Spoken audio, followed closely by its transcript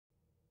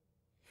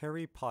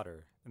Harry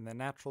Potter and the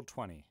Natural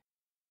 20.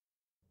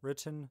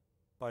 Written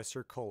by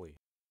Sir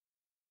Coley.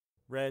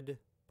 Read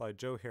by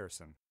Joe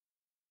Harrison.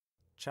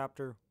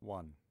 Chapter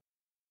 1.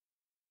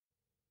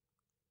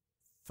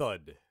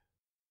 Thud.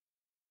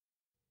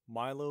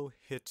 Milo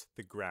hit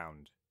the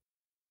ground.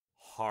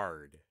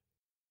 Hard.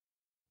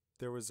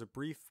 There was a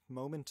brief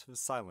moment of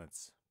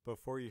silence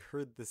before he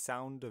heard the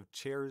sound of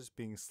chairs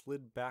being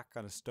slid back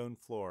on a stone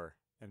floor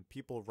and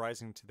people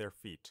rising to their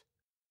feet.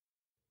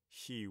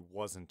 He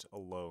wasn't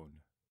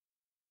alone.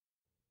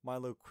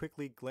 Milo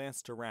quickly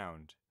glanced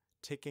around,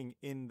 taking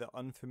in the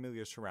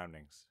unfamiliar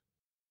surroundings.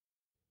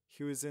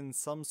 He was in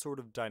some sort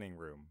of dining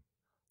room,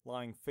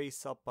 lying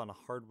face up on a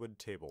hardwood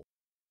table.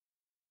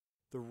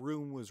 The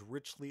room was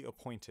richly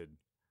appointed,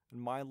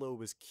 and Milo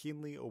was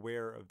keenly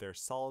aware of their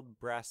solid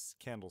brass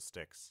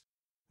candlesticks,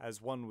 as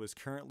one was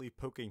currently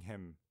poking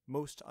him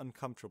most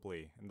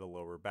uncomfortably in the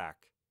lower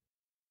back.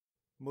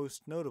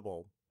 Most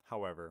notable,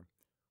 however,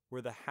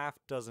 were the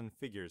half-dozen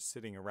figures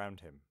sitting around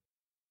him.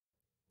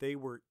 They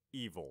were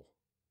evil.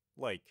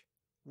 Like,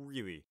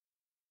 really,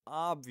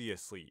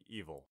 obviously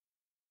evil.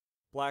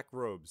 Black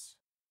robes,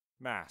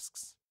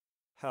 masks,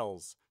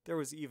 hells, there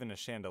was even a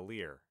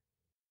chandelier.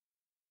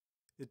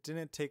 It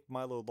didn't take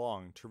Milo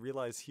long to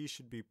realize he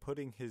should be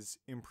putting his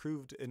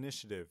improved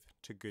initiative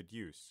to good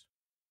use.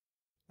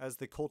 As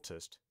the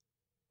cultist,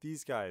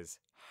 these guys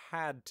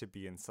had to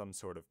be in some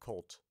sort of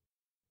cult.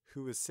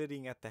 Who was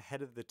sitting at the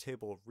head of the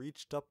table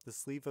reached up the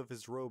sleeve of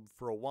his robe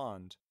for a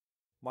wand,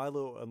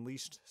 Milo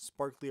unleashed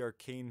sparkly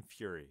arcane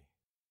fury.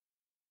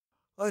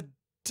 A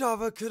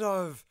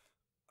Davakadav!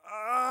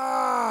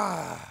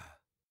 Ah!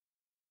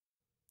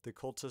 The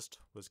cultist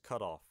was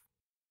cut off.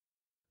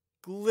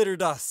 Glitter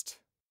dust!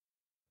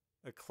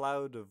 A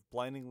cloud of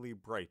blindingly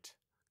bright,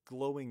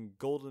 glowing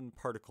golden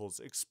particles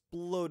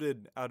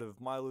exploded out of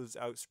Milo's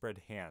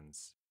outspread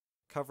hands,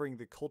 covering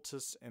the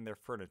cultists and their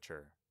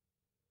furniture.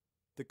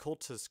 The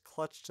cultists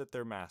clutched at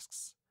their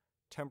masks,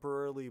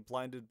 temporarily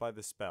blinded by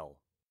the spell.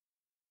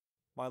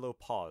 Milo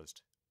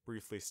paused,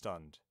 briefly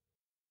stunned.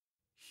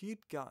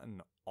 He'd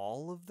gotten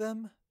all of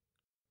them?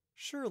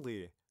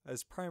 Surely,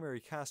 as primary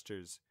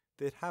casters,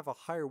 they'd have a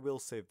higher will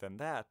save than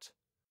that.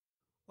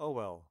 Oh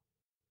well.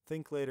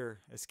 Think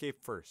later, escape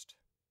first.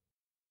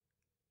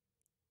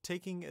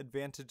 Taking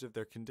advantage of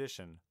their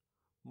condition,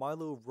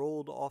 Milo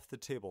rolled off the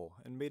table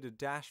and made a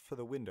dash for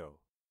the window.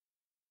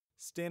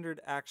 Standard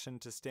action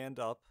to stand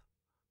up,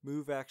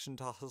 move action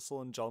to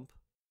hustle and jump.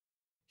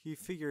 He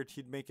figured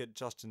he'd make it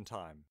just in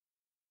time.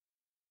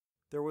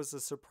 There was a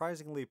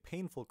surprisingly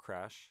painful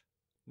crash.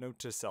 Note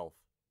to self,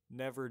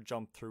 never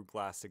jump through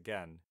glass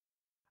again.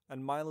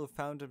 And Milo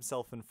found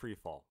himself in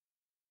freefall.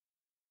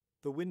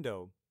 The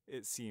window,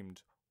 it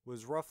seemed,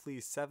 was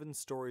roughly 7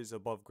 stories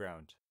above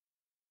ground.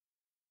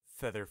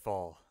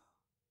 Featherfall,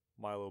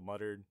 Milo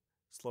muttered,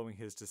 slowing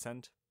his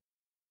descent.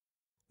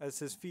 As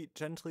his feet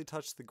gently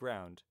touched the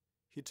ground,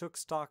 he took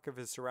stock of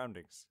his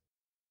surroundings.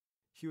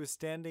 He was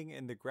standing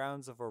in the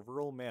grounds of a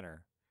rural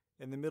manor,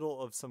 in the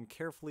middle of some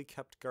carefully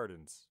kept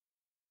gardens.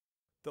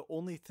 The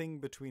only thing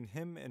between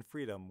him and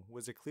freedom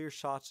was a clear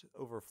shot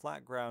over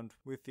flat ground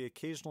with the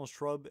occasional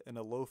shrub and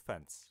a low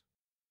fence.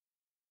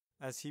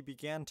 As he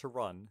began to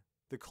run,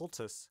 the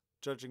cultists,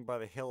 judging by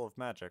the hail of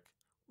magic,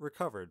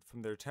 recovered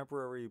from their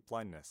temporary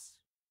blindness.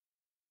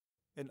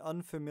 An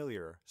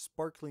unfamiliar,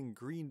 sparkling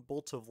green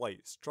bolt of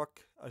light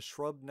struck a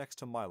shrub next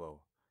to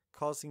Milo,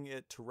 causing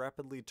it to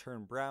rapidly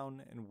turn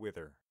brown and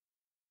wither.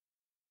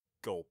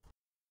 Gulp.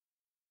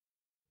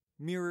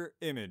 Mirror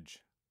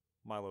image,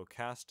 Milo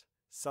cast,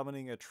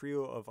 summoning a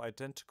trio of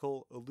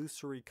identical,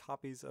 illusory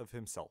copies of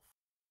himself.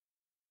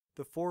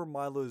 The 4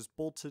 Milos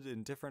bolted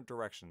in different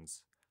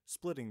directions,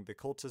 splitting the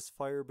cultist's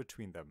fire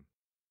between them.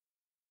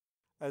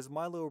 As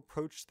Milo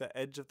approached the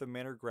edge of the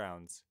manor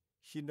grounds,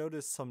 he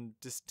noticed some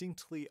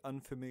distinctly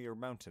unfamiliar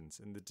mountains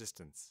in the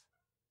distance.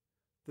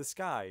 The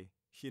sky,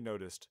 he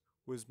noticed,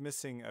 was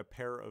missing a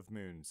pair of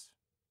moons.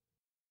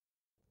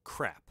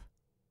 Crap,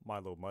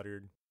 Milo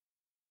muttered.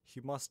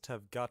 He must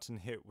have gotten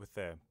hit with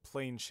a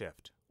plane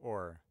shift,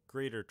 or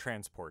greater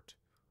transport,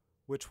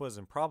 which was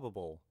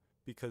improbable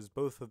because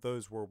both of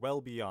those were well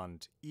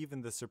beyond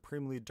even the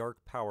supremely dark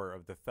power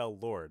of the fell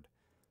lord,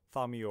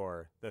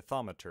 Thaumior the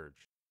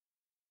Thaumaturge.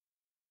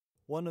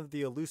 One of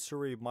the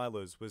illusory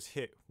Milos was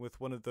hit with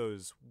one of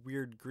those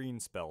weird green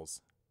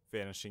spells,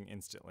 vanishing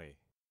instantly.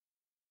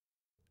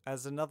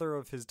 As another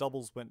of his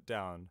doubles went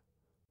down,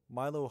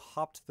 Milo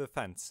hopped the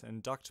fence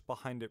and ducked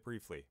behind it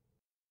briefly.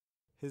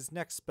 His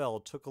next spell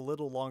took a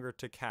little longer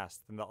to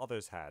cast than the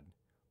others had,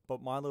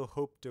 but Milo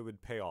hoped it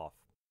would pay off.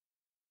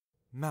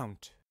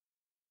 Mount,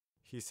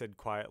 he said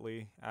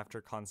quietly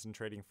after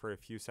concentrating for a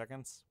few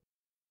seconds.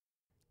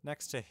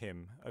 Next to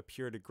him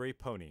appeared a gray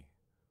pony,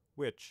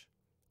 which,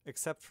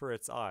 except for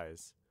its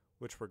eyes,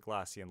 which were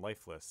glassy and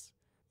lifeless,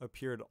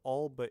 appeared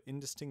all but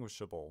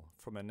indistinguishable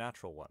from a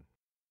natural one.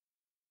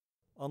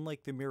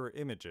 Unlike the mirror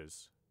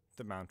images,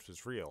 the mount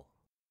was real.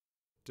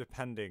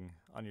 Depending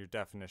on your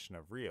definition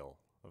of real,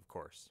 of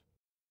course.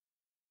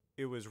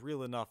 It was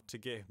real enough to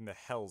get him the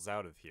hells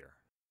out of here.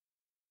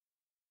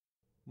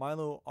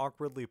 Milo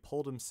awkwardly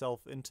pulled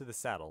himself into the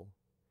saddle.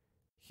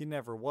 He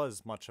never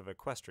was much of an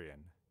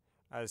equestrian,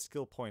 as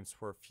skill points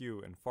were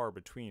few and far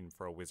between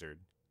for a wizard,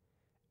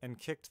 and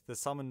kicked the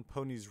summoned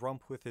pony's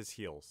rump with his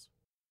heels.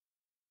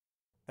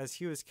 As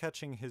he was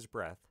catching his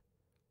breath,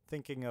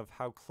 thinking of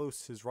how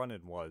close his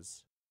run-in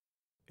was,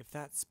 if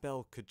that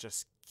spell could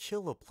just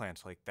kill a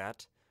plant like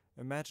that,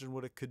 imagine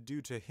what it could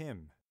do to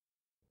him.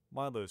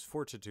 Milo's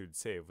fortitude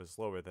save was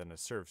lower than a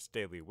serf's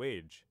daily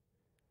wage.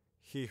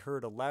 He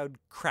heard a loud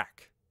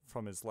crack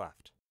from his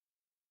left.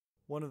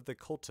 One of the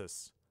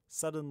cultists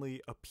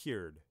suddenly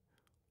appeared,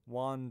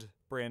 wand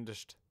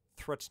brandished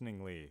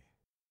threateningly.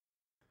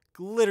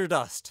 Glitter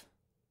dust!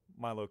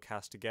 Milo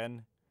cast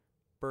again,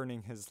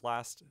 burning his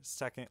last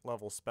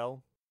second-level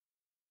spell.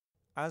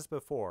 As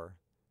before,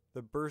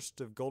 the burst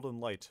of golden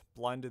light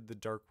blinded the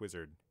dark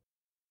wizard.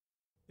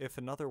 If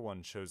another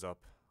one shows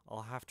up,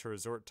 I'll have to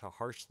resort to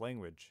harsh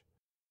language.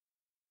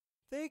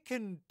 They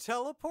can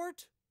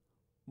teleport?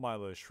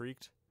 Milo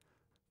shrieked.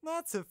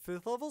 That's a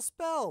 5th level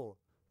spell!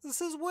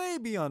 This is way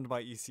beyond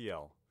my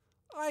ECL.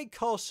 I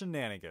call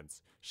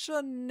shenanigans.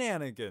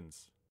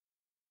 Shenanigans!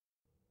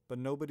 But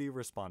nobody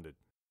responded.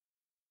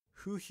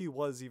 Who he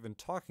was even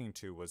talking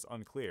to was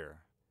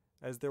unclear,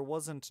 as there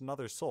wasn't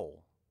another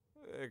soul,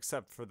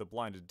 except for the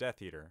blinded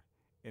Death Eater,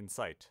 in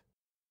sight.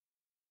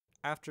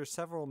 After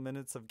several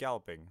minutes of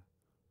galloping,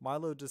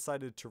 Milo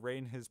decided to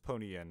rein his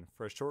pony in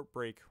for a short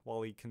break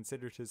while he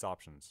considered his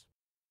options.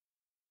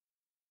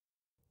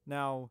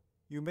 Now,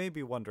 you may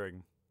be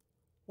wondering,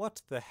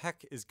 what the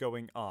heck is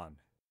going on?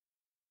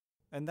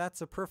 And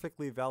that's a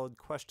perfectly valid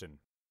question.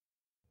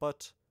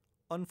 But,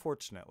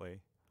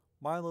 unfortunately,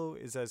 Milo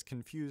is as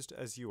confused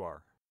as you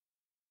are.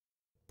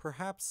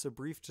 Perhaps a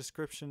brief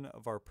description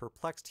of our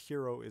perplexed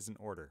hero is in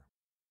order.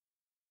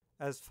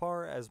 As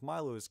far as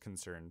Milo is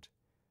concerned,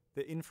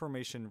 the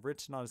information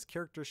written on his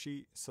character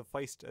sheet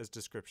sufficed as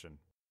description.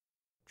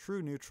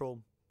 True neutral,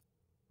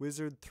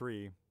 wizard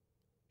 3,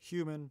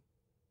 human,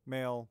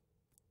 male,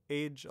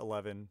 age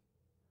 11,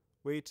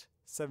 weight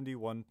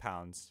 71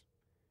 pounds.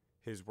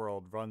 His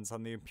world runs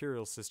on the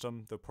Imperial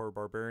system, the poor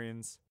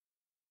barbarians.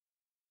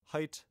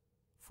 Height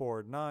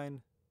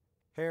 4'9",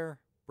 hair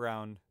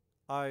brown,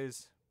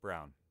 eyes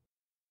brown.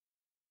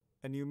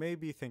 And you may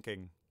be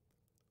thinking,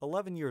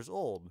 11 years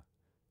old?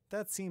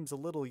 That seems a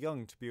little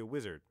young to be a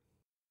wizard.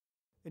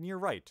 And you're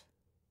right.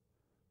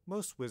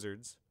 Most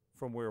wizards,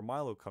 from where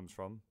Milo comes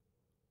from,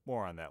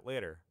 more on that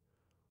later,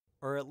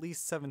 are at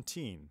least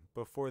 17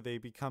 before they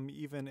become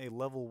even a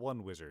level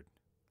 1 wizard.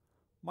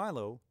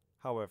 Milo,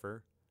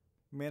 however,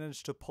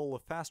 managed to pull a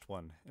fast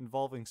one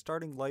involving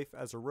starting life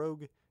as a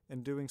rogue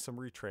and doing some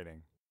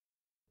retraining.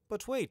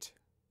 But wait,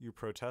 you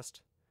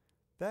protest.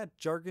 That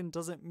jargon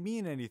doesn't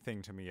mean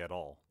anything to me at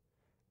all.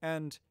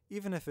 And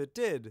even if it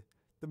did,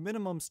 the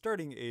minimum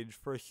starting age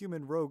for a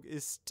human rogue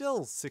is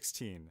still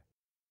 16.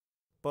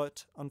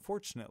 But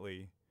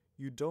unfortunately,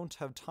 you don't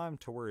have time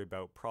to worry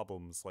about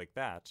problems like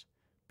that,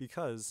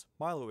 because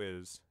Milo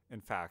is,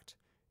 in fact,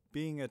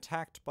 being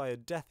attacked by a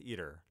Death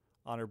Eater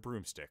on a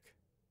broomstick.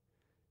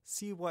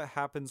 See what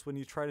happens when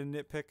you try to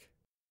nitpick?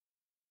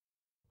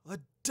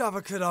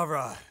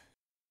 Adavacadabra!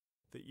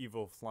 The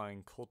evil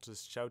flying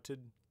cultist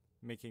shouted,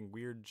 making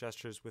weird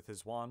gestures with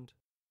his wand.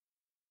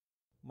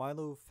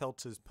 Milo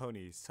felt his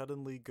pony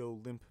suddenly go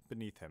limp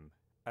beneath him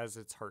as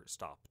its heart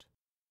stopped.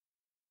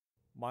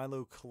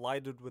 Milo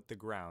collided with the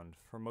ground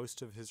for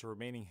most of his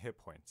remaining hit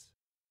points.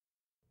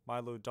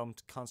 Milo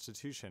dumped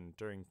Constitution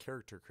during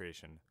character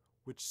creation,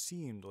 which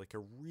seemed like a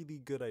really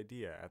good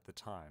idea at the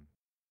time.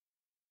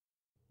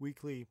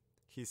 Weakly,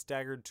 he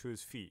staggered to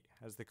his feet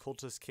as the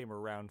cultist came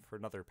around for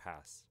another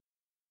pass.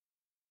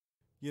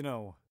 You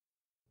know,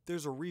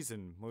 there's a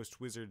reason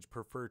most wizards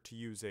prefer to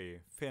use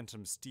a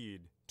phantom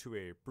steed to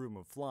a broom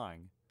of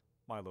flying,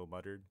 Milo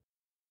muttered.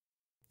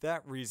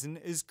 That reason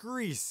is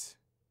grease,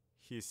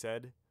 he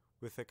said,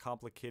 with a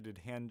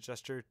complicated hand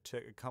gesture to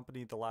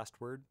accompany the last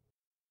word.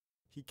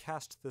 He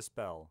cast the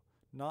spell,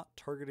 not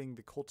targeting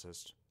the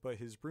cultist, but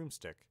his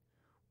broomstick,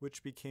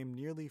 which became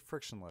nearly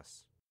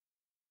frictionless.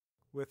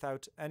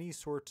 Without any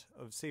sort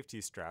of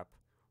safety strap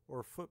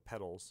or foot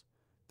pedals,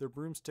 the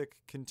broomstick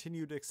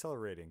continued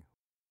accelerating,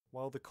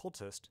 while the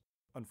cultist,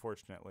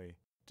 unfortunately,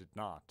 did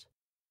not.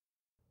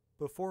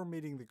 Before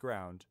meeting the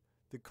ground,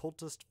 the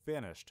cultist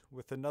vanished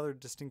with another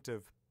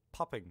distinctive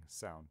popping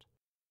sound.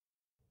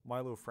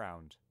 Milo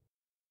frowned.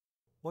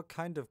 What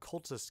kind of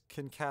cultist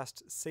can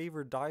cast save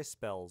or die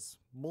spells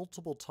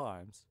multiple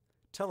times,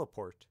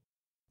 teleport,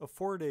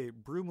 afford a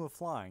broom of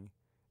flying,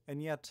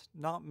 and yet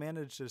not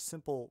manage a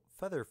simple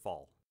feather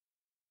fall?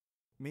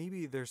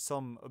 Maybe there's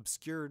some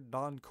obscure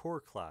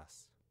non-core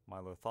class,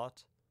 Milo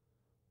thought.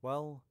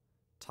 Well,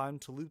 time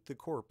to loot the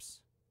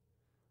corpse.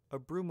 A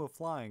broom of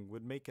flying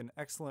would make an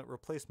excellent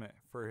replacement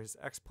for his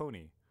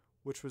ex-pony,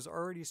 which was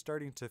already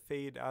starting to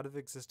fade out of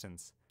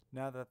existence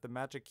now that the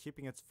magic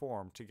keeping its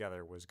form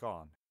together was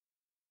gone.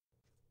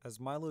 As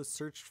Milo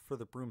searched for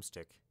the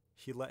broomstick,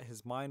 he let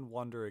his mind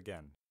wander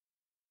again.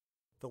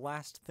 The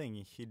last thing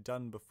he'd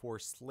done before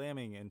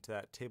slamming into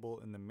that table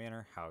in the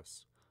manor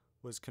house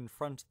was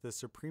confront the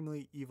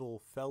supremely evil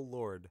fell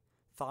lord,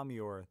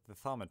 Thaumior the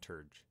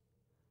Thaumaturge.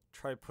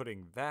 Try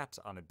putting that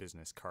on a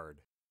business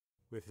card,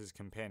 with his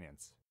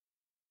companions.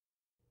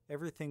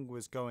 Everything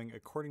was going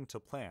according to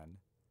plan.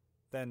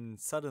 Then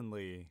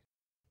suddenly,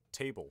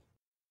 table.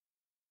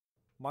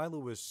 Milo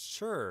was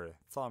sure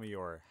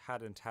Thaumior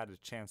hadn't had a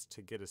chance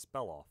to get a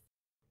spell off,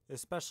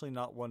 especially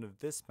not one of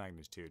this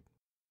magnitude.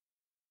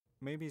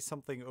 Maybe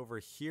something over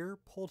here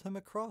pulled him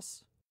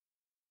across?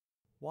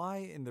 Why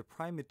in the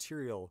prime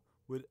material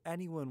would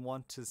anyone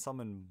want to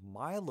summon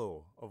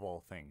Milo of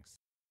all things?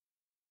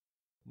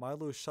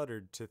 Milo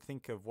shuddered to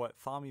think of what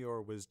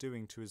Thaumior was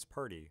doing to his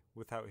party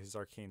without his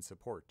arcane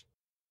support.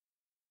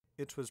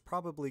 It was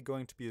probably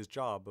going to be his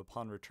job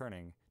upon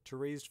returning to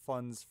raise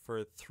funds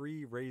for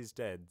 3 raised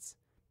deads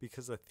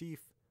because a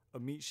thief, a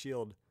meat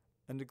shield,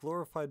 and a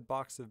glorified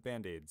box of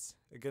band-aids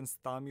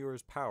against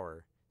Thaumior's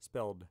power,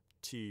 spelled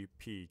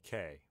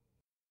TPK.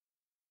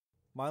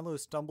 Milo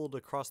stumbled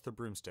across the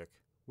broomstick,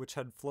 which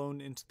had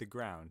flown into the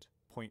ground,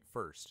 point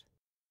first.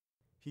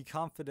 He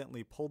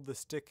confidently pulled the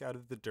stick out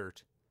of the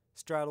dirt,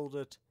 straddled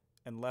it,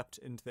 and leapt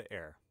into the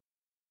air.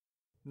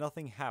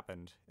 Nothing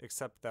happened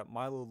except that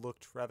Milo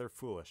looked rather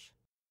foolish.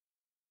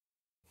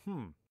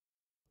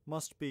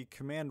 Must be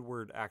command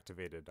word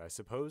activated, I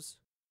suppose.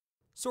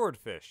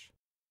 Swordfish.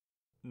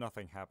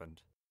 Nothing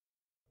happened.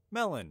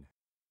 Melon.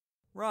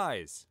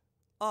 Rise.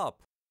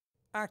 Up.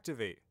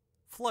 Activate.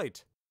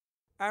 Flight.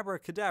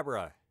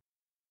 Abracadabra.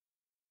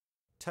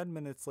 10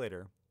 minutes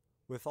later,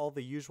 with all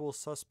the usual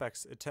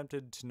suspects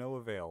attempted to no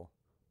avail,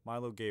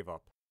 Milo gave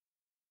up.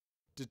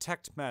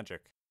 Detect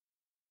magic.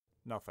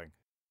 Nothing.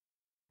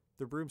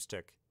 The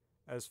broomstick,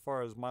 as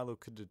far as Milo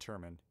could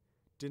determine,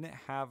 didn't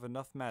have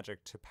enough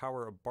magic to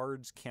power a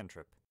bard's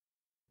cantrip.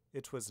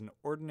 It was an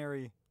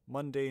ordinary,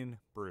 mundane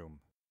broom.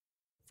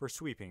 For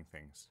sweeping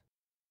things.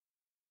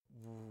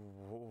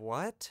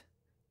 What?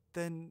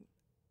 Then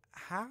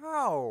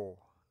how?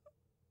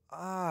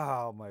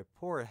 Ah, my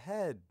poor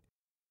head.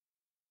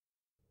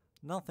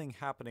 Nothing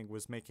happening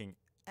was making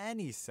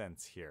any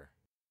sense here.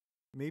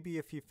 Maybe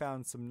if he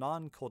found some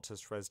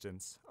non-cultist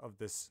residents of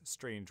this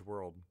strange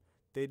world,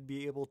 they'd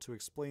be able to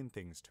explain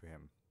things to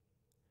him.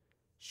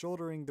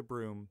 Shouldering the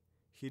broom,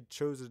 he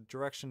chose a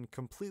direction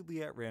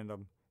completely at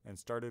random and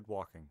started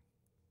walking.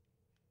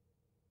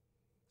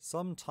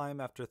 Some time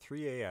after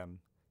 3 a.m.,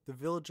 the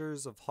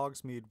villagers of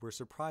Hogsmeade were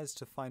surprised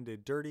to find a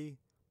dirty,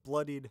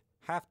 bloodied,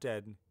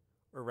 half-dead,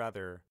 or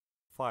rather,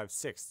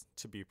 5/6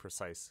 to be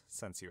precise,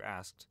 since you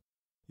asked,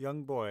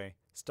 young boy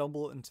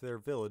stumble into their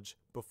village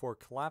before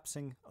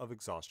collapsing of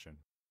exhaustion.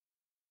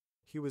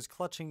 He was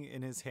clutching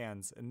in his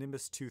hands a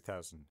Nimbus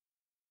 2000.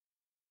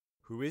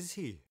 Who is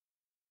he?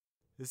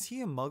 Is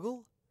he a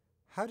muggle?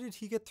 How did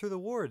he get through the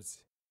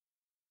wards?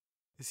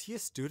 Is he a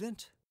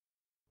student?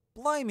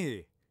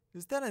 Blimey!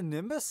 Is that a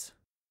Nimbus?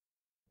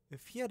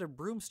 If he had a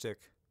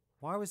broomstick,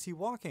 why was he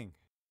walking?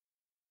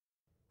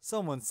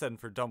 Someone send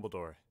for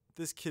Dumbledore.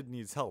 This kid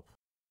needs help.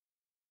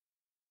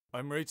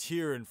 I'm right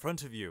here in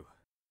front of you.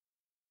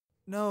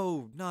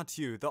 No, not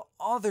you, the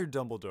other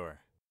Dumbledore.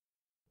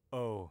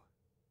 Oh,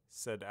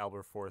 said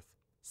Aberforth,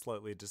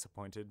 slightly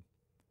disappointed.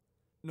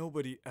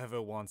 Nobody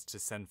ever wants to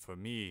send for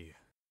me.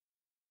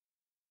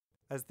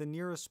 As the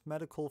nearest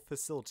medical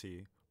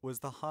facility was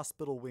the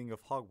hospital wing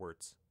of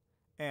Hogwarts,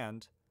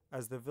 and,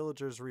 as the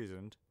villagers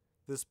reasoned,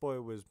 this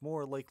boy was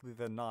more likely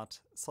than not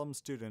some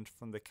student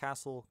from the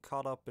castle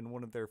caught up in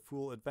one of their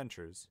fool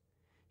adventures,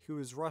 he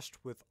was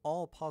rushed with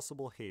all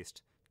possible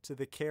haste to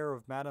the care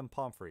of Madame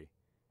Pomfrey,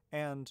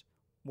 and,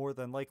 more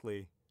than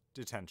likely,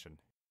 detention.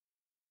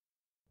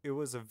 It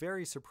was a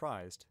very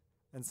surprised,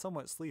 and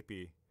somewhat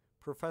sleepy,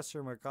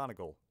 Professor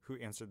McGonagall who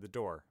answered the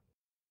door.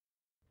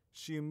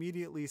 She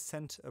immediately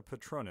sent a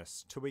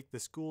Patronus to wake the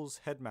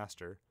school's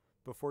headmaster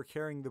before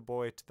carrying the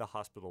boy to the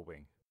hospital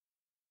wing.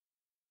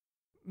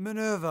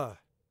 Minerva!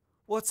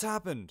 What's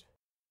happened?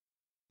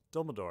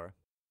 Dumbledore,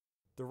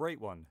 the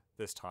right one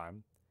this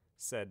time,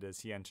 said as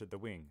he entered the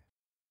wing.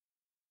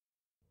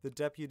 The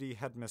deputy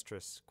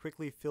headmistress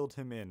quickly filled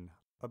him in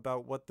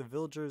about what the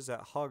villagers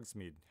at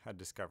Hogsmeade had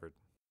discovered.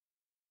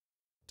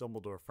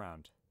 Dumbledore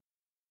frowned.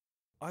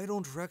 I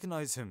don't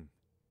recognize him.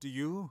 Do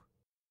you?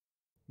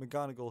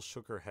 McGonagall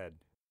shook her head.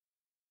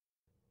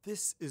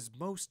 This is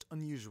most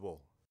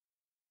unusual.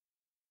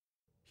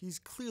 He's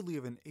clearly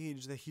of an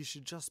age that he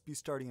should just be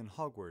starting in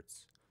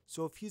Hogwarts,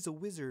 so if he's a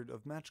wizard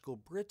of magical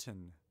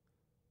Britain,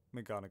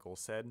 McGonagall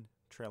said,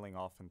 trailing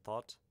off in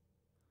thought.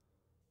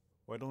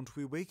 Why don't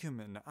we wake him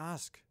and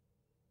ask?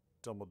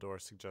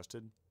 Dumbledore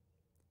suggested.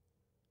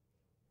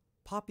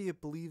 Poppy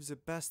believes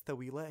it best that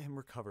we let him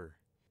recover.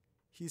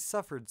 He's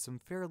suffered some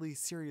fairly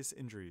serious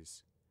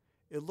injuries.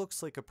 It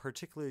looks like a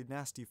particularly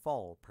nasty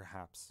fall,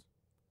 perhaps.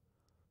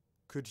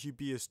 Could he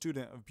be a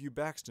student of Bew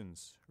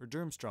Baxton's or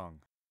Durmstrang?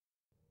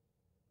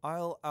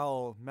 I'll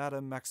owl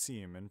Madame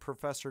Maxime and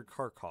Professor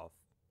Karkov.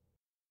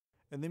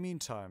 In the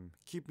meantime,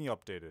 keep me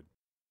updated.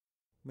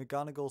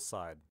 McGonagall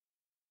sighed.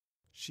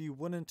 She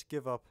wouldn't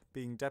give up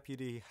being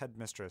deputy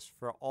headmistress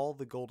for all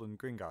the Golden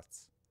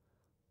Gringotts.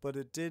 but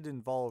it did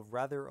involve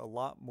rather a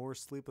lot more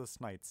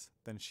sleepless nights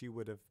than she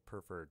would have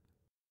preferred.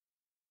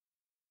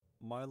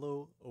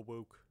 Milo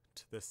awoke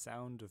to the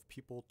sound of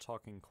people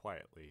talking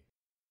quietly.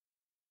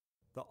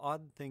 The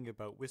odd thing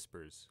about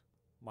whispers,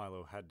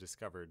 Milo had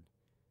discovered,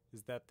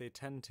 is that they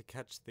tend to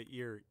catch the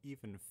ear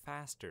even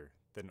faster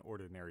than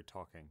ordinary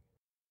talking.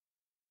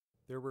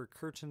 There were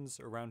curtains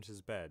around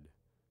his bed,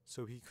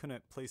 so he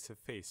couldn't place a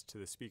face to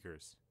the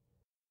speakers.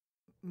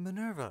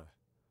 Minerva,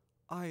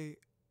 I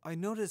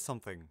noticed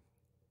something.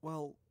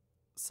 Well,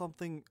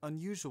 something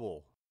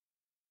unusual.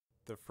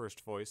 The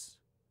first voice,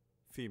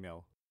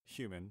 female,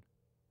 human,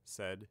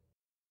 said.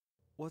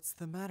 What's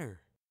the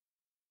matter?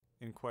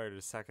 Inquired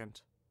a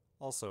second,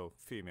 also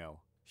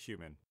female,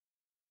 human.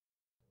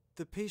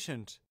 The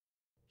patient,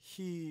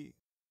 he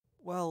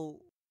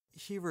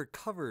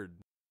recovered,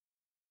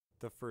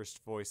 the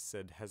first voice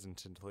said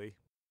hesitantly.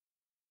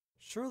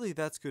 Surely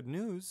that's good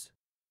news.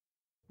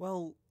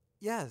 Well,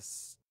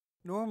 yes,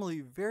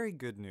 normally very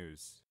good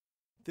news.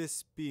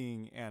 This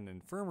being an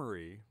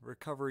infirmary,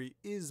 recovery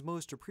is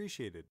most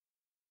appreciated,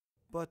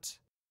 but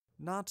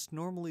not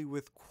normally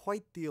with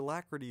quite the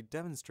alacrity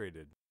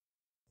demonstrated.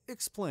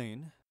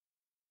 Explain.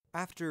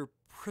 After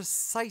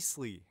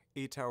precisely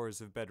 8 hours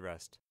of bed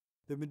rest,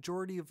 the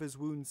majority of his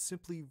wounds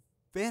simply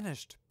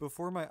vanished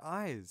before my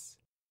eyes,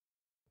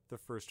 the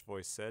first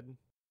voice said.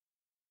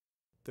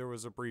 There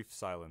was a brief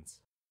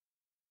silence.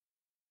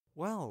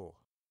 Well,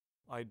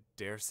 I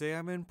dare say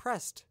I'm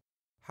impressed.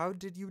 How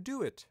did you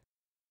do it?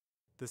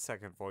 The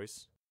second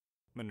voice,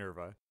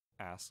 Minerva,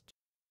 asked.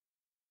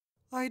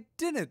 I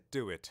didn't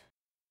do it,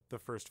 the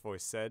first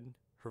voice said,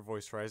 her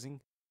voice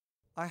rising.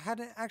 I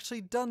hadn't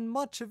actually done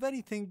much of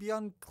anything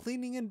beyond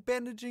cleaning and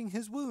bandaging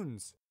his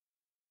wounds.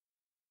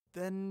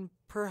 Then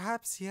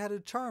perhaps he had a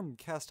charm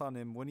cast on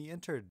him when he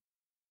entered,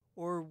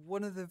 or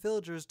one of the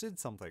villagers did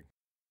something.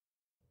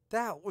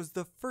 That was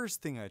the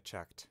first thing I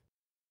checked.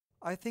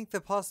 I think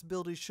the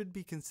possibility should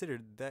be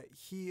considered that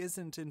he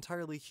isn't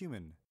entirely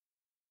human,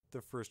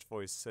 the first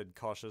voice said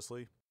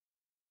cautiously.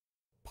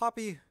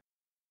 Poppy,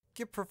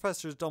 get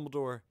Professors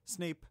Dumbledore,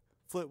 Snape,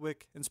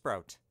 Flitwick, and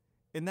Sprout.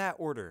 In that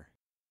order,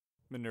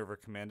 Minerva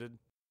commanded.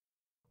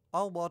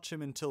 I'll watch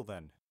him until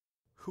then,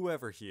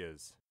 whoever he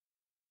is.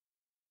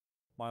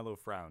 Milo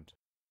frowned.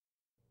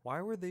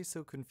 Why were they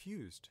so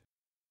confused?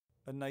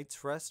 A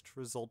night's rest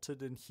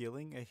resulted in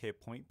healing a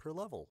hit point per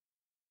level.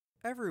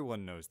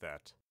 Everyone knows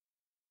that.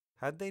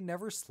 Had they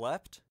never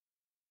slept?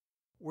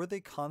 Were they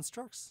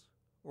constructs?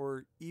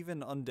 Or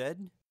even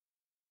undead?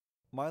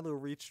 Milo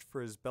reached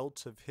for his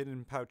belt of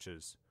hidden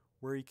pouches,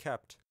 where he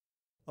kept,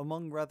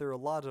 among rather a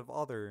lot of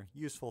other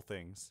useful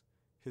things,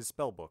 his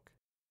spellbook.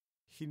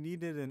 He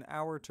needed an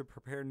hour to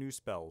prepare new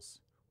spells,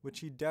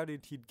 which he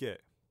doubted he'd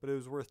get, but it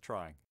was worth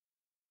trying.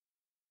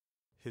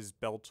 His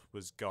belt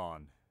was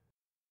gone.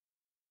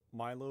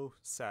 Milo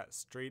sat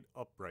straight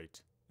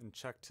upright and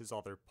checked his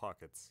other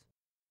pockets.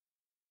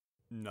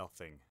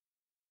 Nothing.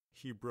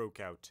 He broke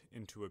out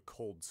into a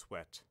cold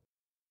sweat.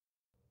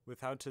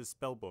 Without his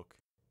spellbook,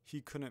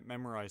 he couldn't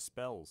memorize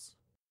spells.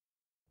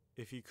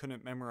 If he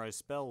couldn't memorize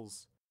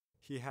spells,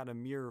 he had a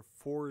mere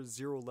 4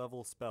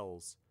 0-level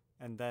spells,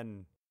 and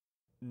then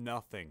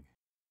nothing.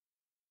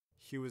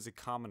 He was a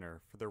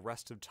commoner for the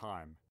rest of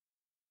time,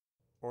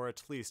 or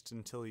at least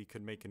until he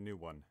could make a new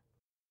one.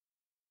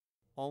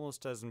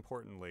 Almost as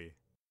importantly,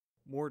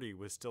 Morty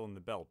was still in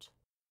the belt.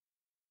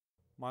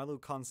 Milo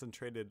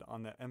concentrated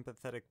on the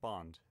empathetic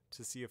bond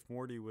to see if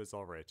Morty was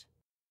alright.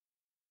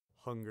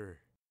 Hunger,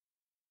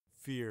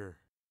 fear,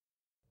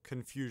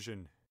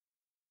 confusion.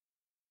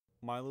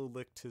 Milo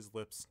licked his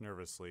lips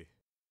nervously.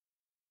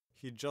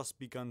 He'd just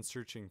begun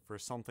searching for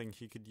something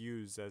he could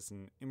use as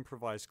an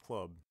improvised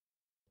club,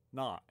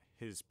 not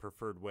his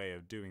preferred way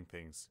of doing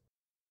things,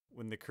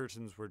 when the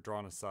curtains were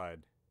drawn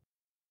aside.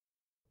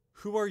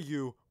 Who are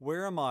you,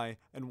 where am I,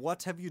 and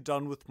what have you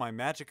done with my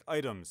magic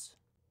items?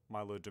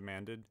 Milo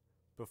demanded,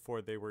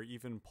 before they were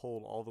even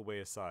pulled all the way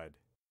aside.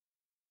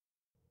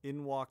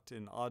 In walked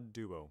an odd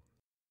duo.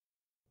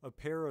 A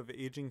pair of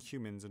aging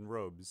humans in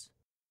robes.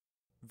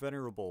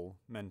 Venerable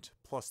meant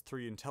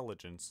 +3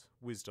 intelligence,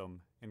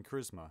 wisdom, and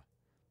charisma,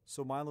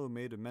 so Milo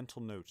made a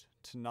mental note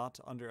to not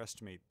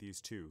underestimate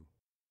these two,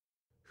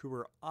 who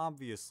were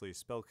obviously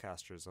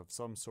spellcasters of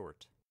some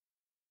sort.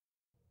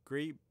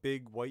 Great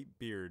big white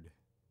beard,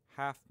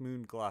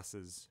 half-moon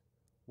glasses,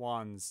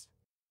 wands.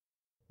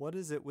 What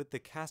is it with the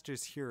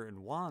casters here and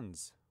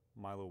wands?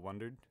 Milo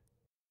wondered.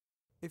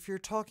 If you're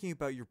talking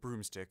about your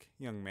broomstick,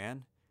 young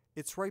man,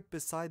 it's right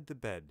beside the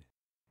bed,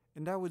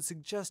 and I would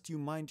suggest you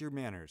mind your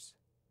manners,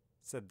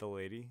 said the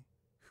lady,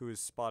 who was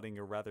spotting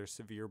a rather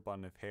severe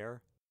bun of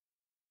hair.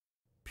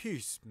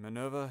 Peace,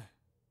 Minerva,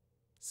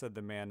 said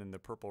the man in the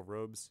purple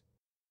robes.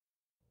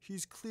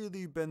 He's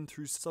clearly been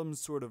through some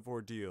sort of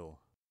ordeal.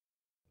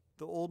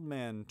 The old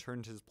man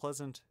turned his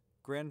pleasant,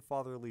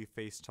 grandfatherly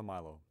face to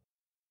Milo.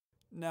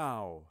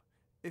 Now,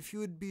 if you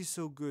would be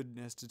so good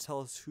as to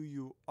tell us who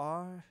you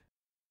are?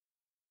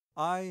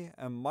 I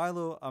am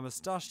Milo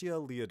Anastasia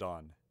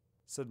Leodon,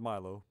 said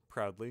Milo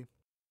proudly.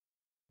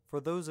 For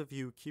those of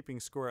you keeping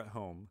score at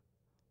home,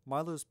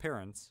 Milo's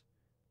parents,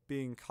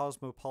 being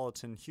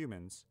cosmopolitan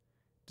humans,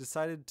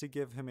 decided to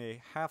give him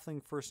a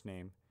halfling first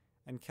name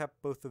and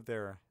kept both of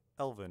their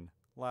elven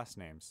last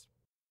names.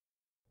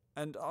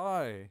 "And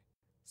I,"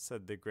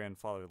 said the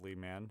grandfatherly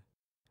man,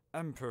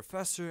 "am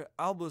Professor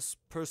Albus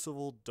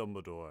Percival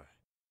Dumbledore."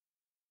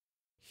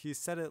 He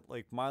said it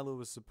like Milo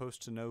was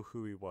supposed to know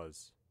who he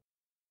was.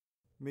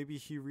 Maybe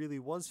he really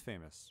was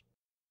famous.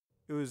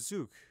 It was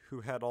Zook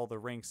who had all the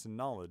ranks and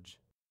knowledge,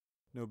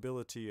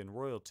 nobility and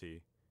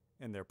royalty,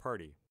 in their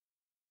party.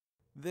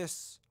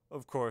 "This,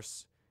 of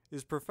course,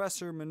 is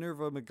Professor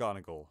Minerva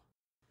McGonagall.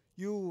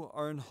 You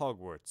are in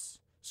Hogwarts,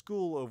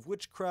 School of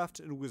Witchcraft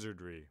and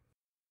Wizardry."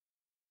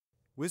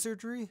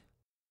 "Wizardry?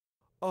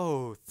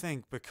 Oh,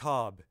 thank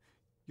Bacab.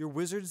 You're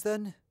wizards,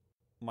 then?"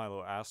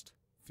 Milo asked,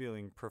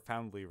 feeling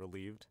profoundly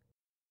relieved.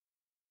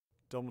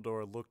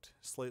 Dumbledore looked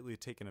slightly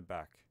taken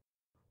aback.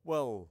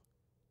 "Well,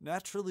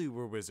 naturally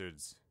we're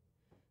wizards.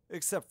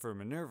 Except for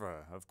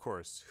Minerva, of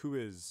course, who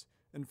is,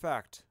 in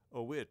fact,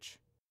 a witch.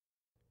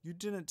 You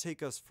didn't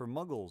take us for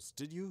muggles,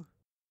 did you?"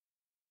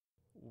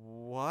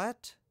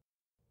 "What?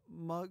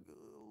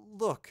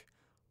 Look,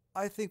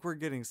 I think we're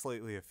getting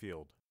slightly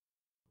afield.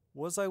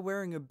 Was I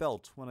wearing a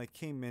belt when I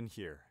came in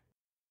here?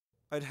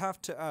 I'd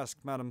have to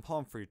ask Madame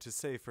Pomfrey to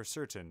say for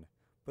certain,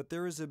 but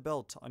there is a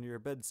belt on your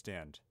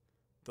bedstand,"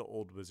 the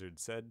old wizard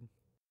said.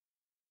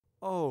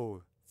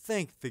 "Oh,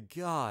 thank the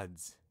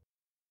gods!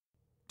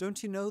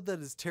 Don't you know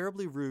that it's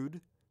terribly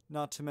rude,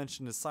 not to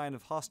mention a sign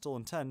of hostile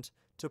intent,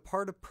 to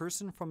part a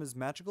person from his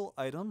magical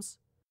items?"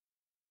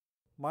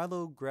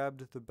 Milo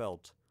grabbed the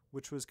belt,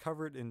 which was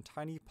covered in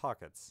tiny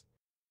pockets,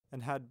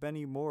 and had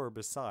many more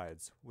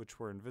besides, which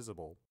were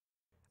invisible,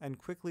 and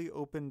quickly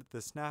opened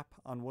the snap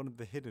on one of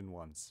the hidden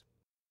ones.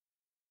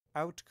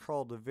 Out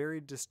crawled a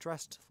very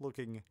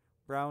distressed-looking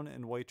brown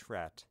and white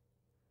rat.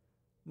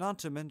 Not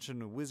to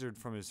mention a wizard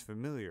from his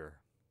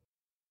familiar.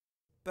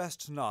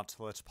 "Best not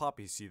let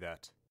Poppy see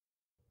that,"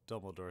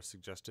 Dumbledore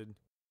suggested.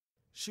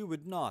 "She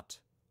would not,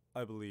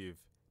 I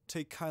believe,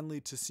 take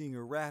kindly to seeing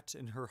a rat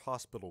in her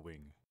hospital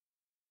wing.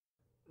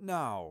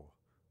 Now,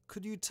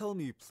 could you tell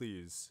me,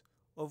 please,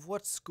 of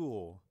what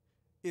school,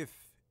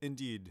 if,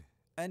 indeed,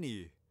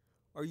 any,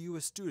 are you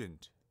a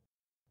student?"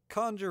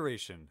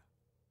 "Conjuration,"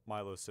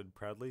 Milo said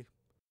proudly,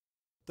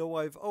 "though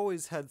I've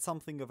always had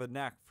something of a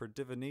knack for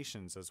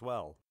divinations as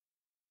well."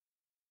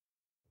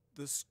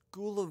 "The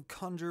School of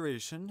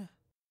Conjuration?"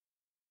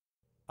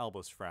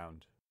 Albus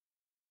frowned.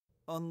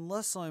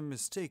 "Unless I'm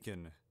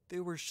mistaken, they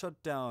were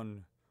shut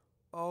down,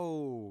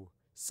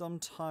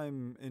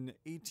 sometime in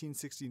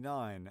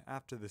 1869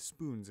 after the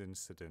spoons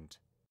incident."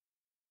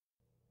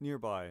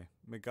 Nearby,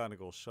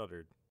 McGonagall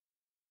shuddered.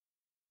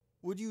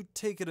 "Would you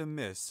take it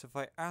amiss if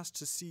I asked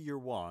to see your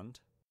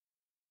wand?"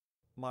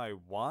 "My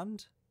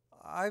wand?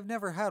 I've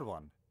never had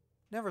one.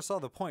 Never saw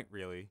the point,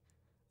 really.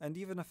 And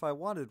even if I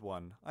wanted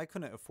one, I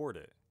couldn't afford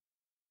it."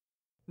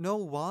 "No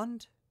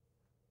wand?"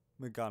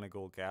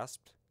 McGonagall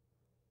gasped,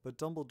 but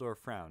Dumbledore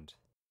frowned.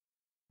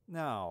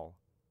 "Now,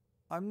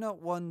 I'm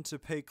not one to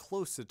pay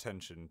close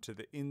attention to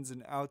the ins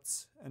and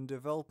outs and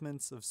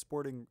developments of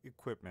sporting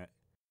equipment,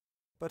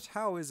 but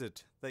how is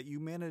it that you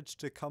managed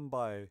to come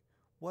by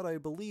what I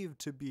believe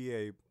to be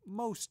a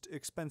most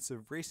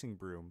expensive racing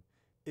broom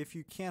if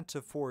you can't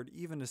afford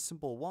even a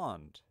simple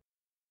wand?"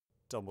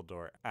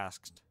 Dumbledore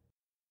asked.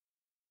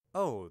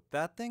 "Oh,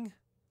 that thing?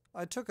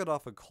 I took it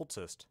off a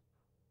cultist,"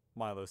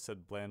 Milo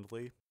said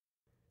blandly.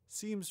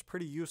 "Seems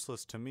pretty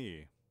useless to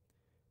me.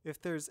 If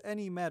there's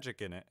any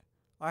magic in it,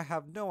 I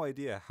have no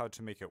idea how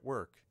to make it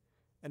work,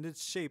 and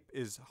its shape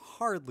is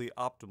hardly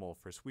optimal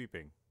for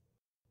sweeping."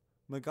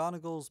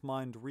 McGonagall's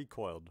mind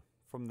recoiled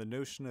from the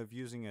notion of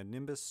using a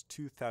Nimbus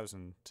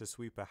 2000 to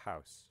sweep a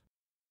house.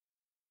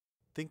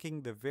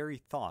 Thinking the very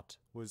thought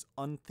was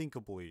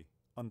unthinkably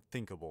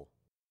unthinkable.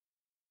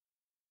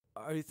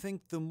 "I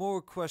think the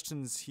more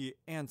questions he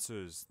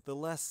answers, the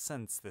less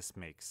sense this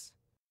makes,"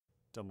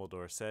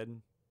 Dumbledore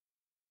said.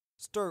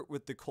 "Start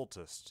with the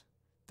cultist,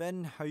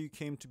 then how you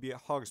came to be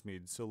at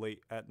Hogsmeade so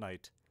late at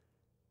night.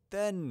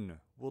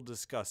 Then we'll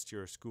discuss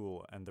your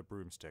school and the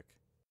broomstick."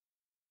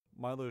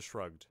 Milo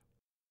shrugged.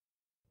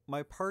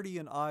 "My party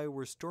and I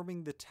were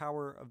storming the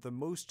tower of the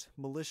most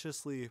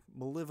maliciously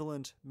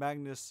malevolent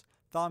Magnus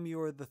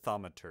Thaumior the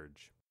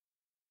Thaumaturge.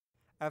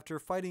 After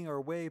fighting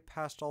our way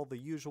past all the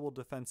usual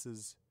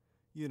defenses,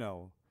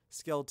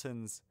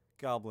 skeletons,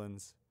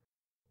 goblins,"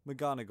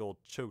 McGonagall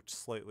choked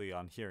slightly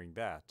on hearing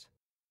that.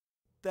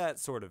 "That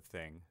sort of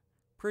thing.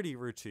 Pretty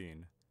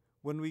routine.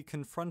 When we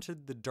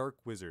confronted the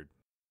Dark Wizard.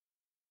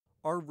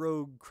 Our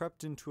rogue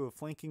crept into a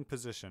flanking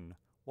position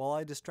while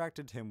I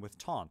distracted him with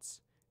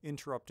taunts,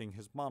 interrupting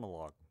his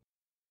monologue.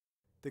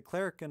 The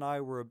cleric and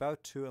I were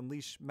about to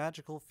unleash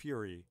magical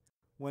fury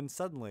when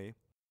suddenly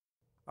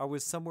I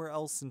was somewhere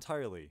else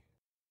entirely.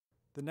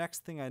 The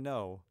next thing I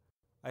know,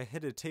 I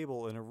hit a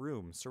table in a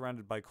room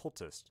surrounded by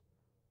cultists,"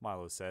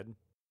 Milo said.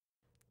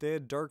 "They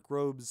had dark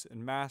robes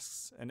and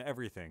masks and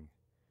everything.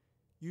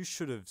 You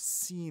should have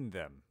seen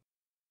them.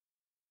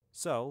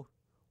 So,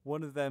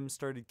 one of them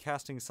started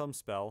casting some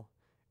spell.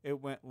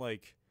 It went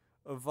like,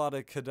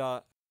 Avada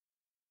Kedavra.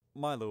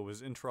 Milo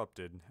was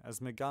interrupted as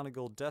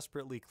McGonagall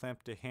desperately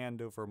clamped a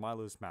hand over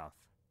Milo's mouth.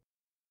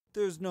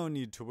 There's no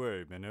need to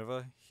worry,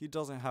 Minerva. He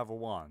doesn't have a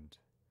wand,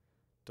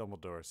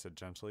 Dumbledore said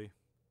gently.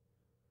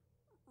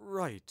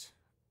 Right.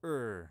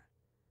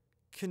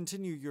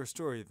 Continue your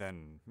story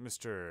then,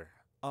 Mr.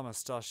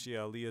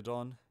 Anastasia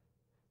Leodon,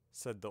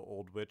 said the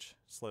old witch,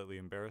 slightly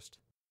embarrassed.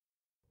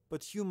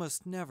 But you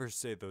must never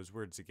say those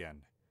words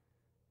again.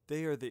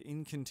 They are the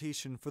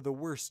incantation for the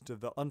worst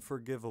of the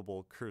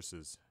unforgivable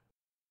curses.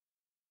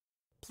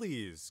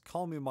 Please,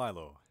 call me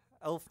Milo.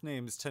 Elf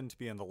names tend to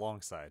be on the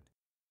long side,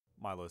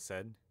 Milo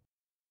said.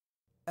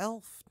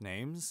 Elf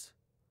names?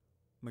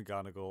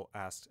 McGonagall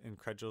asked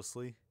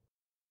incredulously.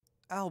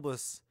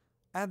 Albus,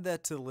 add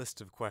that to the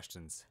list of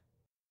questions.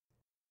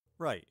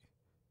 Right.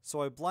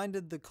 So I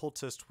blinded the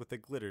cultist with a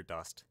glitter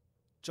dust,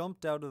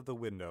 jumped out of the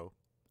window,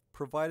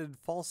 provided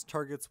false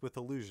targets with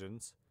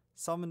illusions,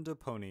 summoned a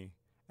pony,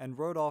 and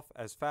rode off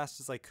as fast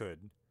as I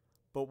could,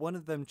 but one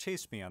of them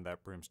chased me on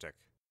that broomstick.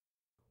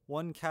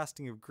 One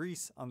casting of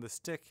grease on the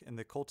stick and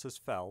the cultist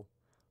fell,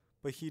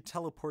 but he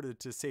teleported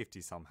to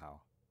safety somehow.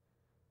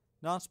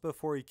 Not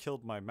before he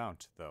killed my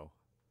mount, though.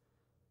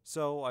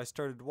 So I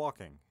started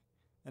walking,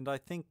 and I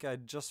think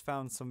I'd just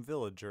found some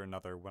village or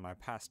another when I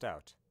passed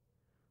out.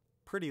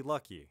 Pretty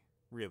lucky,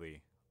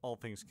 really, all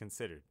things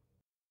considered.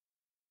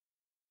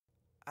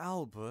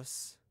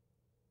 Albus,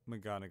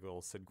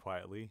 McGonagall said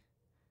quietly,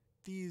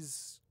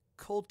 these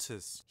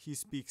cultists he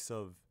speaks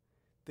of,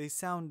 they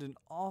sound an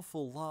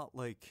awful lot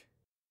like...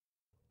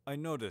 I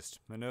noticed,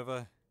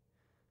 Minerva.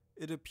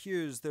 It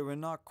appears they were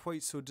not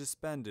quite so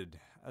disbanded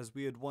as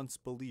we had once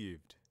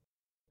believed,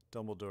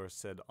 Dumbledore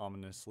said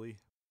ominously.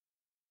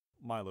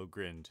 Milo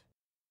grinned.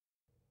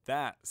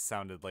 That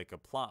sounded like a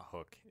plot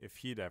hook, if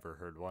he'd ever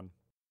heard one.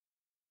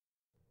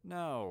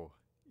 Now,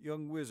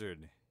 young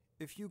wizard,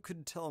 if you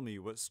could tell me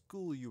what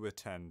school you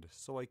attend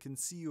so I can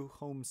see you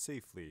home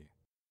safely,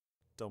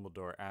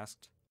 Dumbledore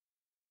asked.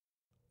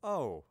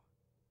 Oh,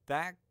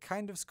 that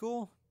kind of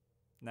school?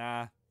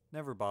 Nah,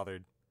 never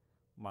bothered,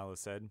 Milo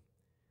said.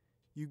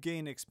 You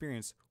gain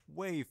experience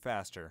way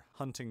faster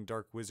hunting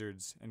dark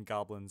wizards and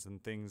goblins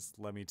and things,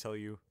 let me tell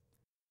you.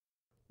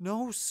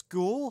 No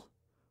school?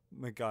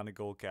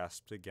 McGonagall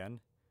gasped again,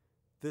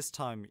 this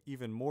time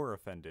even more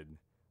offended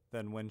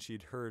than when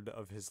she'd heard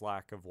of his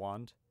lack of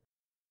wand.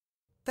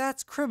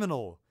 That's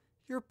criminal!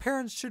 Your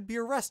parents should be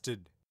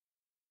arrested!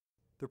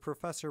 The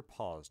professor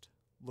paused,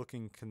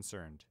 looking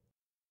concerned.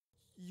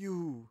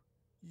 You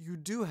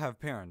do have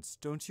parents,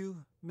 don't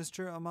you,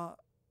 Mr.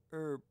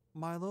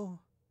 Milo?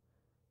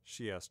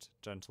 She asked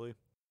gently.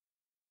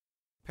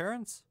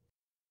 Parents?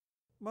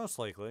 Most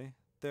likely.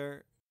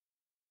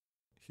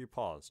 He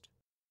paused.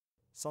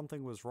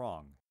 Something was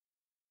wrong.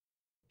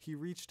 He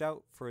reached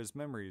out for his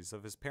memories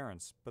of his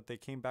parents, but they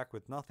came back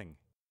with nothing.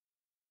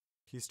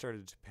 He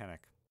started to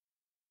panic.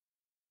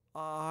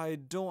 I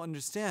don't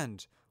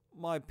understand.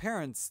 My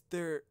parents,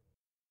 they're...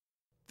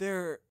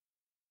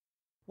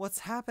 What's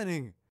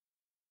happening?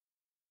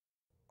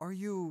 Are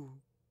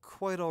you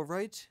quite all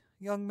right,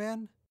 young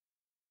man?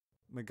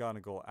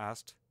 McGonagall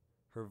asked,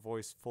 her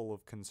voice full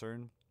of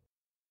concern.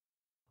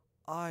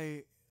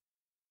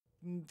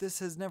 This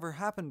has never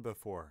happened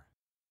before,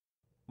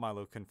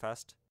 Milo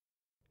confessed.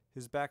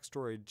 His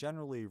backstory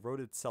generally wrote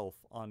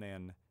itself on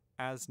an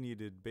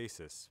as-needed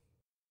basis.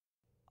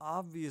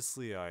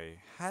 Obviously I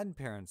had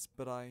parents,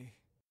 but I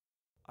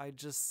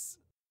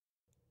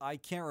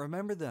can't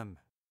remember them.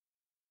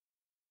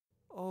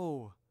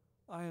 Oh,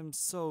 I am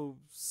so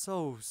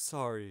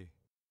sorry,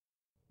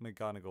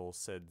 McGonagall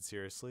said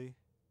seriously.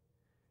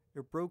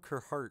 It broke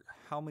her heart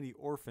how many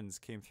orphans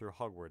came through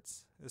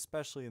Hogwarts,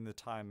 especially in the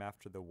time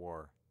after the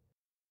war.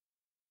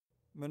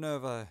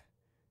 Minerva,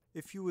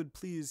 if you would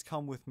please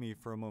come with me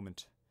for a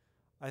moment.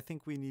 I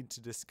think we need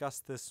to discuss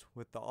this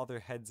with the other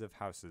heads of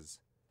houses,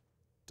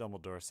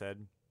 Dumbledore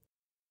said.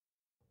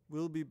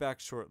 We'll be back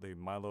shortly,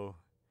 Milo.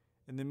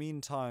 In the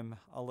meantime,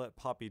 I'll let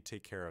Poppy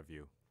take care of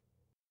you.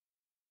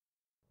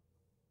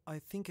 I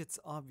think it's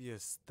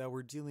obvious that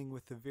we're dealing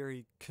with a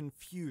very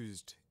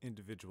confused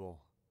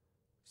individual,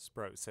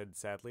 Sprout said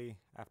sadly,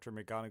 after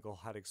McGonagall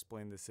had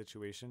explained the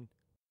situation.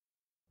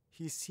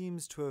 He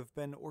seems to have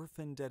been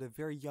orphaned at a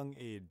very young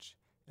age,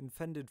 and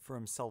fended for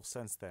himself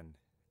since then,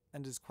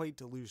 and is quite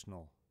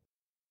delusional.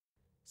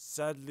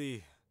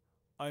 Sadly,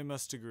 I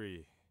must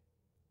agree,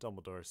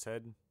 Dumbledore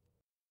said.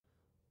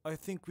 I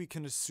think we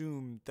can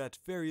assume that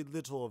very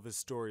little of his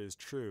story is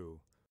true,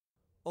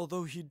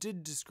 although he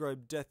did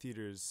describe Death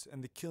Eaters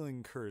and the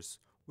Killing Curse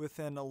with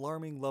an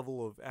alarming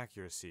level of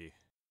accuracy.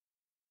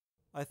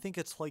 I think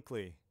it's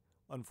likely,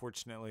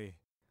 unfortunately,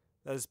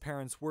 that his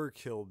parents were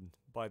killed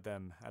by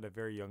them at a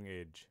very young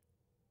age.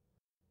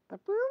 The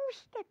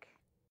broomstick,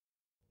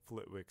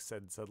 Flitwick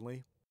said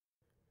suddenly.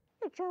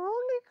 It's our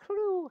only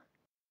clue.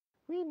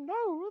 We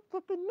know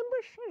that the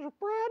Nimbus is a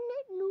brand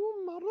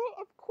new model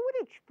of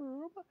Quidditch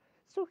broom,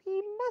 so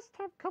he must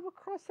have come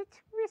across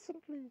it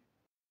recently.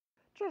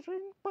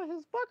 Judging by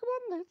his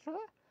vagabond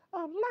nature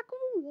and lack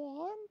of a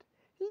wand,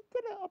 he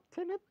didn't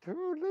obtain it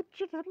through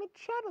legitimate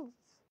channels.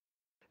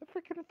 If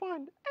we can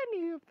find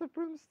any of the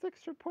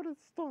broomsticks reported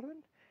stolen,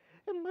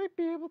 it might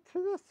be able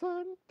to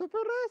discern the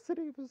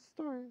veracity of his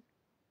story.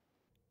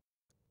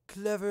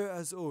 Clever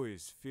as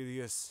always,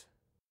 Phileas.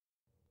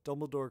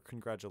 Dumbledore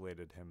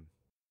congratulated him.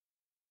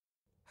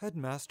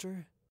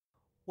 Headmaster,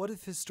 what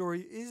if his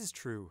story is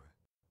true?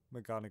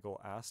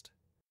 McGonagall asked.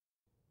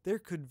 There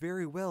could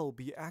very well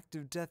be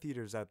active Death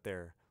Eaters out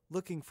there,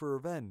 looking for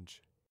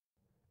revenge.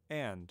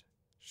 And,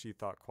 she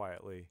thought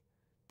quietly,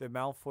 the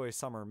Malfoy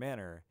Summer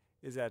Manor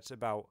is at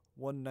about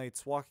 1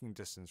 night's walking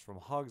distance from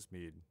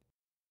Hogsmeade.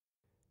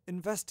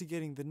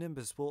 Investigating the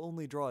Nimbus will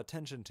only draw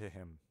attention to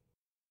him.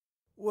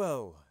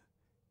 Well,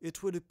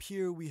 it would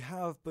appear we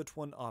have but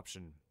one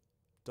option,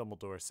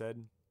 Dumbledore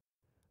said.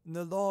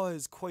 The law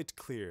is quite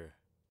clear.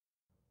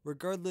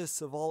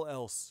 Regardless of all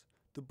else,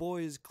 the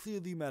boy is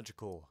clearly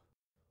magical.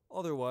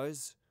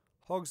 Otherwise,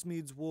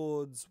 Hogsmeade's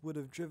wards would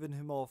have driven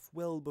him off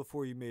well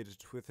before he made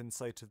it within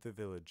sight of the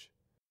village.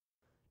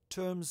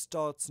 Term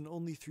starts in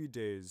only 3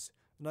 days,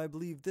 and I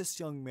believe this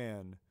young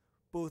man,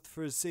 both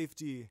for his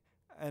safety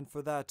and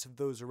for that of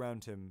those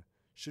around him,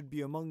 should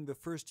be among the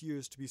first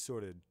years to be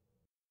sorted.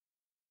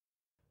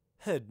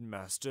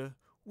 Headmaster,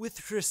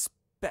 with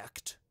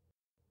respect,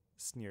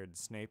 sneered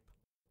Snape,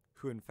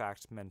 who in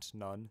fact meant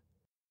none.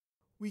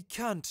 We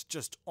can't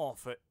just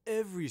offer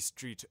every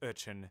street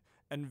urchin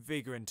and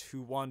vagrant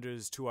who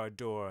wanders to our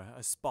door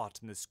a spot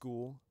in the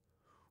school.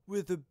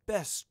 We're the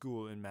best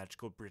school in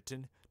magical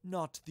Britain,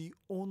 not the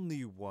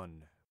only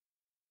one.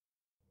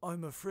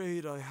 I'm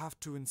afraid I have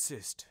to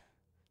insist,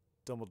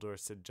 Dumbledore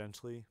said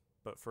gently,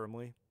 but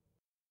firmly.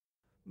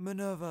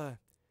 Minerva,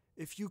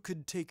 if you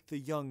could take the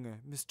young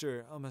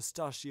Mr.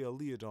 Anastasia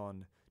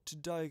Leodon to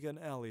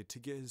Diagon Alley to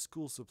get his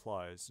school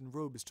supplies and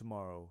robes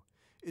tomorrow,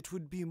 it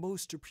would be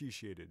most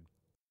appreciated.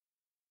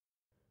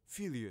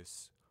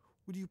 Phileas,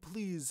 would you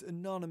please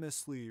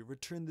anonymously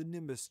return the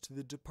Nimbus to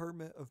the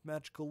Department of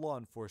Magical Law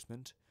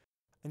Enforcement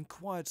and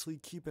quietly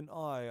keep an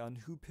eye on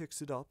who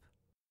picks it up?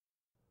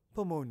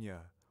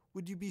 Pomonia,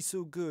 would you be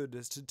so good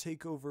as to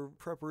take over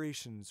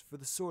preparations for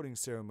the sorting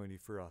ceremony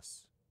for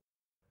us?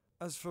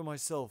 As for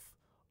myself,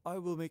 I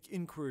will make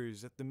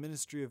inquiries at the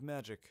Ministry of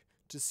Magic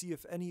to see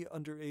if any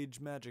underage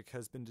magic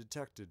has been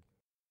detected.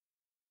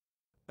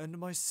 And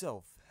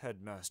myself,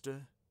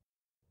 Headmaster?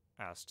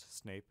 Asked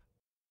Snape.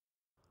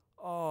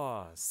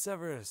 Ah,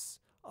 Severus,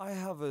 I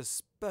have a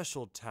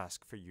special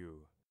task for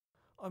you.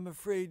 I'm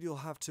afraid you'll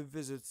have to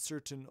visit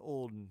certain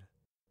old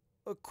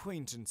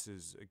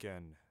acquaintances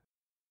again.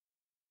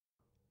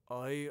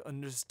 I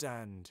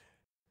understand,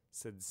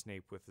 said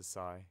Snape with a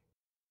sigh.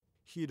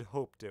 He'd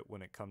hoped it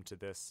wouldn't come to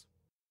this.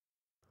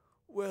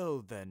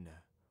 Well then,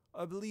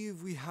 I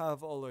believe we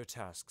have all our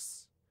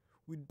tasks.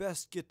 We'd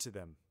best get to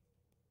them.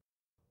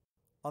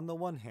 On the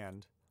one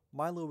hand,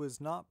 Milo was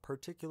not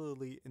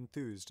particularly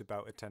enthused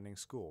about attending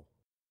school.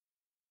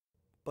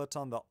 But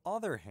on the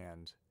other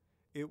hand,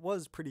 it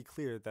was pretty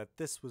clear that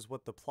this was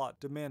what the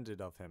plot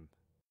demanded of him.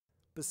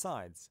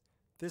 Besides,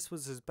 this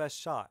was his best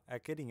shot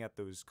at getting at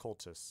those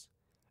cultists,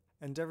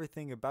 and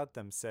everything about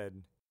them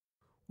said,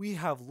 "We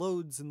have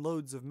loads and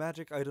loads of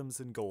magic items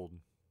and gold."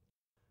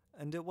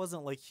 And it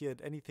wasn't like he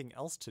had anything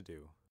else to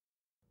do.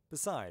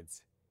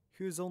 Besides,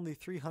 he was only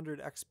 300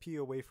 XP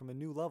away from a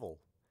new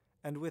level,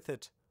 and with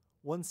it,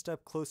 one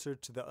step closer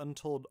to the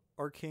untold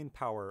arcane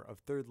power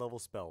of 3rd level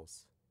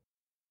spells.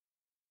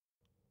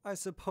 I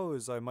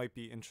suppose I might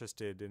be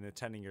interested in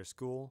attending your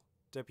school,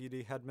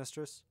 Deputy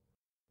Headmistress,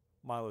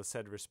 Milo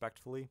said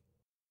respectfully.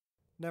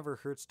 Never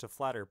hurts to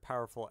flatter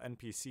powerful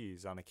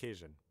NPCs on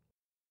occasion.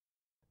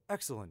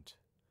 Excellent.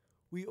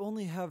 We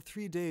only have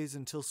 3 days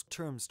until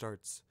term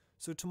starts,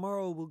 so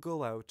tomorrow we'll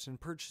go out and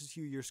purchase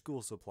you your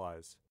school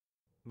supplies,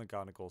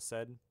 McGonagall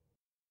said.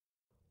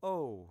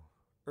 Oh,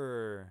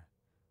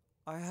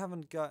 I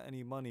haven't got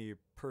any money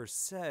per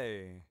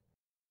se.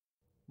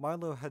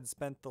 Milo had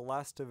spent the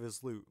last of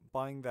his loot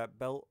buying that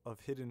belt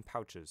of hidden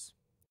pouches.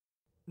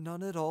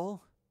 None at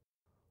all?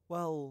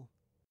 Well,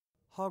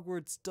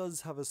 Hogwarts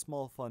does have a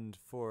small fund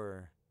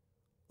for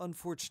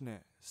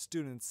unfortunate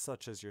students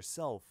such as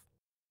yourself,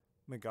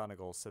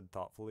 McGonagall said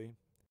thoughtfully.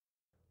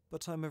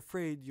 But I'm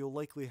afraid you'll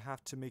likely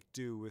have to make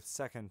do with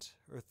second-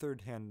 or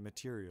third-hand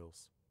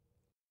materials.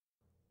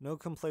 No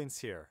complaints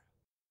here.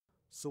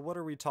 So what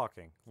are we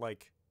talking,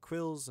 like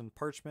quills and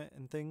parchment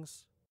and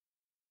things?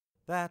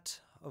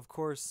 That, of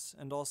course,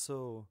 and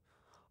also...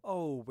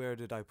 Oh, where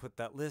did I put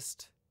that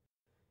list?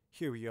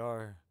 Here we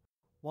are.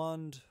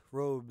 Wand,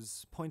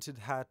 robes, pointed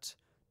hat,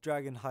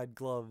 dragonhide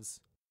gloves.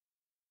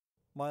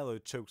 Milo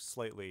choked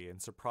slightly in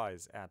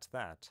surprise at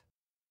that.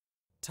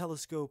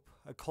 Telescope,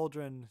 a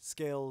cauldron,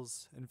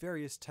 scales, and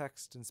various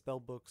text and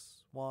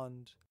spellbooks,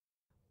 wand.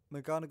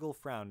 McGonagall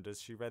frowned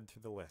as she read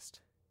through the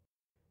list.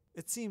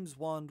 It seems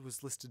wand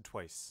was listed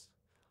twice.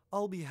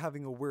 I'll be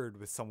having a word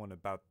with someone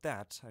about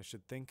that, I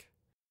should think.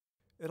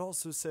 It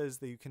also says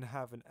that you can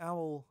have an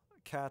owl,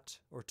 a cat,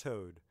 or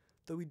toad,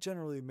 though we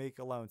generally make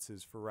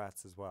allowances for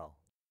rats as well.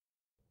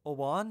 A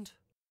wand?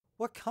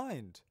 What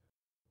kind?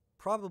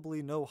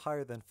 Probably no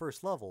higher than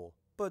 1st level,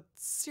 But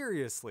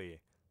seriously,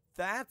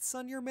 that's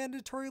on your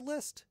mandatory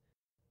list?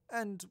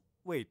 And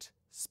wait,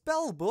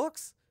 spell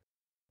books?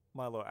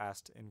 Milo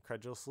asked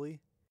incredulously.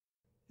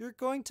 You're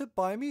going to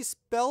buy me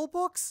spell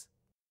books?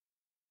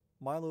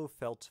 Milo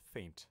felt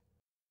faint.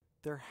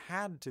 There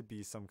had to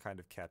be some kind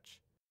of catch.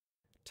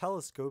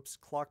 Telescopes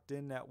clocked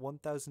in at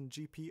 1000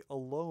 GP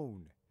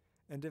alone,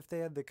 and if they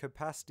had the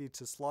capacity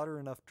to slaughter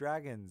enough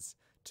dragons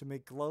to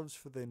make gloves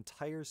for the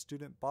entire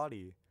student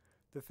body,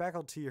 the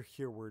faculty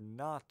here were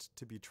not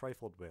to be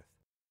trifled with.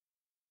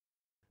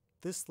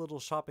 This little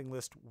shopping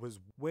list was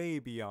way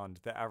beyond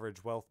the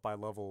average wealth by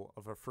level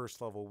of a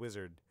first-level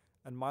wizard,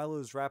 and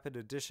Milo's rapid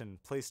addition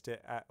placed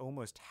it at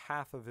almost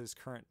half of his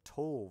current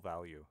toll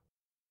value.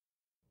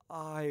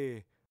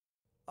 I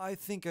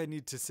think I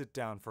need to sit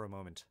down for a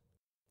moment,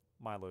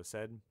 Milo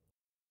said.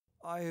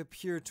 I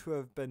appear to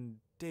have been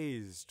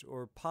dazed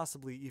or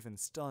possibly even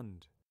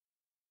stunned.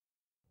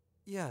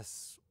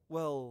 Yes,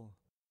 well,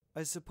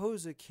 I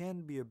suppose it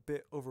can be a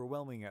bit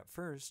overwhelming at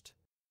first.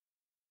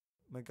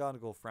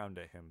 McGonagall frowned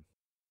at him.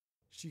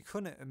 She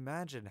couldn't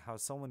imagine how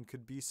someone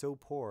could be so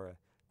poor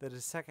that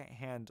a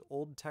second-hand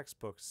old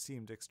textbook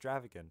seemed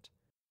extravagant.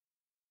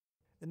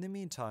 In the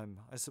meantime,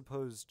 I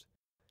supposed,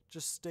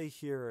 just stay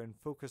here and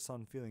focus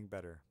on feeling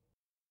better.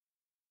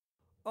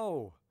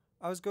 Oh,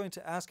 I was going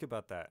to ask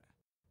about that.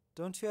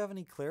 Don't you have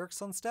any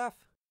clerics on staff?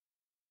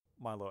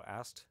 Milo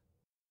asked.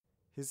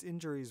 His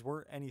injuries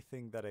weren't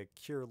anything that a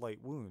cure light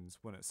wounds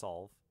wouldn't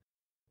solve.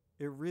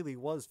 It really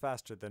was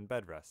faster than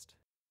bed rest.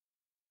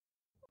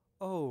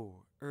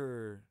 Oh,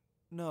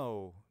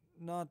 no,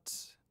 not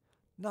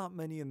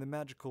many in the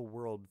magical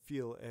world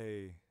feel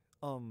a,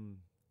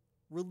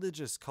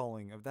 religious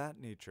calling of that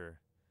nature,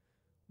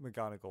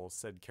 McGonagall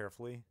said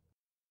carefully.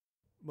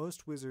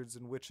 Most wizards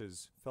and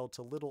witches felt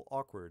a little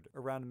awkward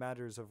around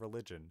matters of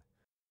religion,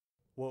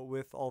 what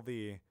with all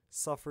the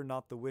suffer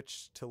not the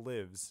witch to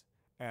lives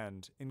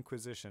and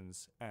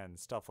inquisitions and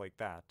stuff like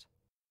that.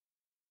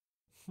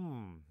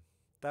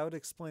 That would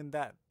explain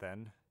that,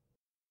 then.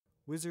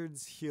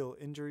 Wizards heal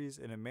injuries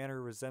in a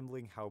manner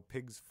resembling how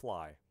pigs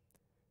fly.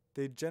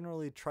 They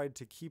generally tried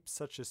to keep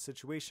such a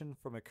situation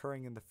from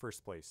occurring in the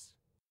first place.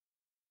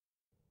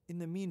 In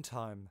the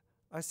meantime,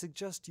 I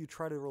suggest you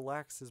try to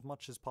relax as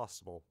much as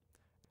possible,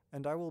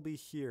 and I will be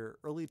here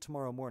early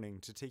tomorrow morning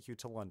to take you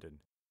to London,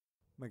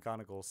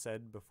 McGonagall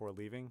said before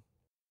leaving.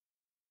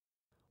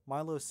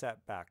 Milo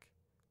sat back,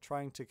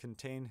 trying to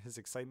contain his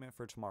excitement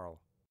for tomorrow.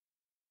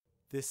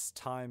 This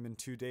time in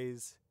 2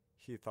 days,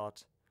 he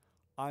thought,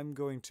 I'm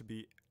going to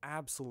be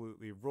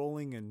absolutely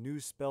rolling in new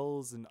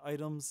spells and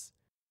items.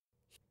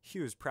 He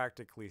was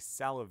practically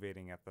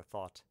salivating at the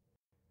thought.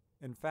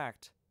 In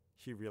fact,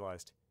 he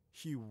realized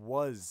he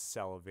was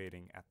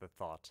salivating at the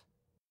thought.